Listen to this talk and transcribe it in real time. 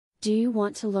Do you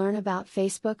want to learn about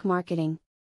Facebook marketing?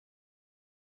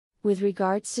 With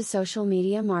regards to social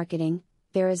media marketing,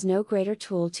 there is no greater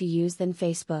tool to use than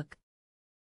Facebook.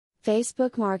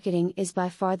 Facebook marketing is by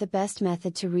far the best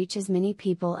method to reach as many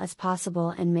people as possible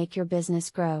and make your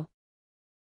business grow.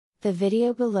 The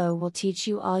video below will teach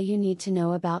you all you need to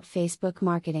know about Facebook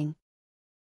marketing.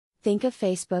 Think of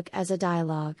Facebook as a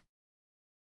dialogue.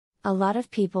 A lot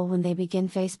of people, when they begin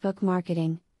Facebook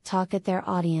marketing, talk at their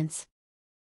audience.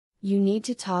 You need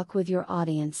to talk with your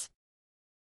audience.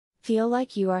 Feel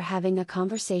like you are having a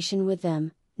conversation with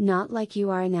them, not like you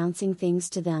are announcing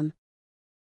things to them.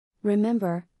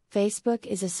 Remember, Facebook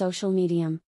is a social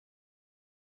medium.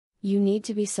 You need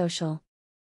to be social.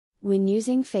 When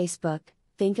using Facebook,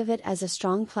 think of it as a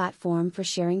strong platform for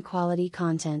sharing quality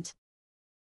content.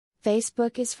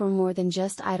 Facebook is for more than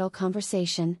just idle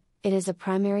conversation, it is a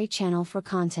primary channel for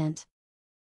content.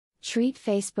 Treat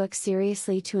Facebook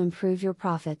seriously to improve your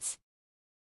profits.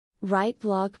 Write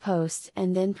blog posts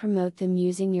and then promote them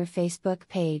using your Facebook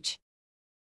page.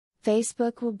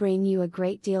 Facebook will bring you a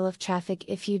great deal of traffic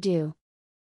if you do.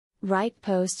 Write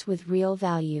posts with real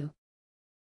value.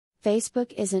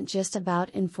 Facebook isn't just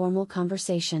about informal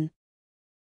conversation.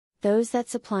 Those that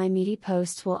supply meaty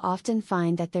posts will often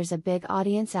find that there's a big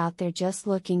audience out there just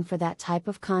looking for that type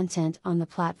of content on the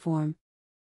platform.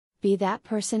 Be that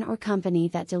person or company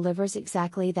that delivers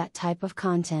exactly that type of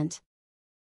content.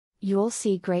 You'll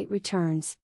see great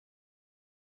returns.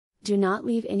 Do not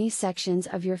leave any sections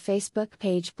of your Facebook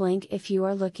page blank if you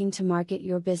are looking to market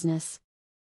your business.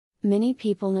 Many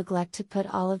people neglect to put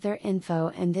all of their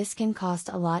info, and this can cost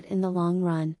a lot in the long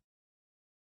run.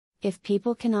 If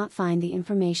people cannot find the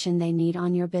information they need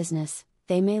on your business,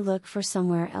 they may look for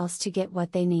somewhere else to get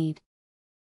what they need.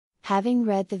 Having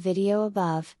read the video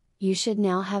above, you should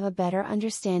now have a better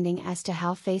understanding as to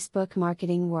how Facebook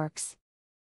marketing works.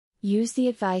 Use the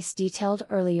advice detailed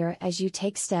earlier as you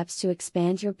take steps to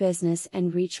expand your business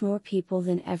and reach more people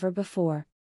than ever before.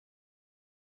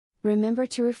 Remember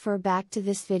to refer back to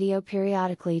this video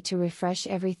periodically to refresh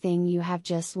everything you have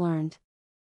just learned.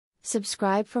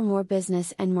 Subscribe for more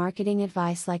business and marketing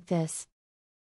advice like this.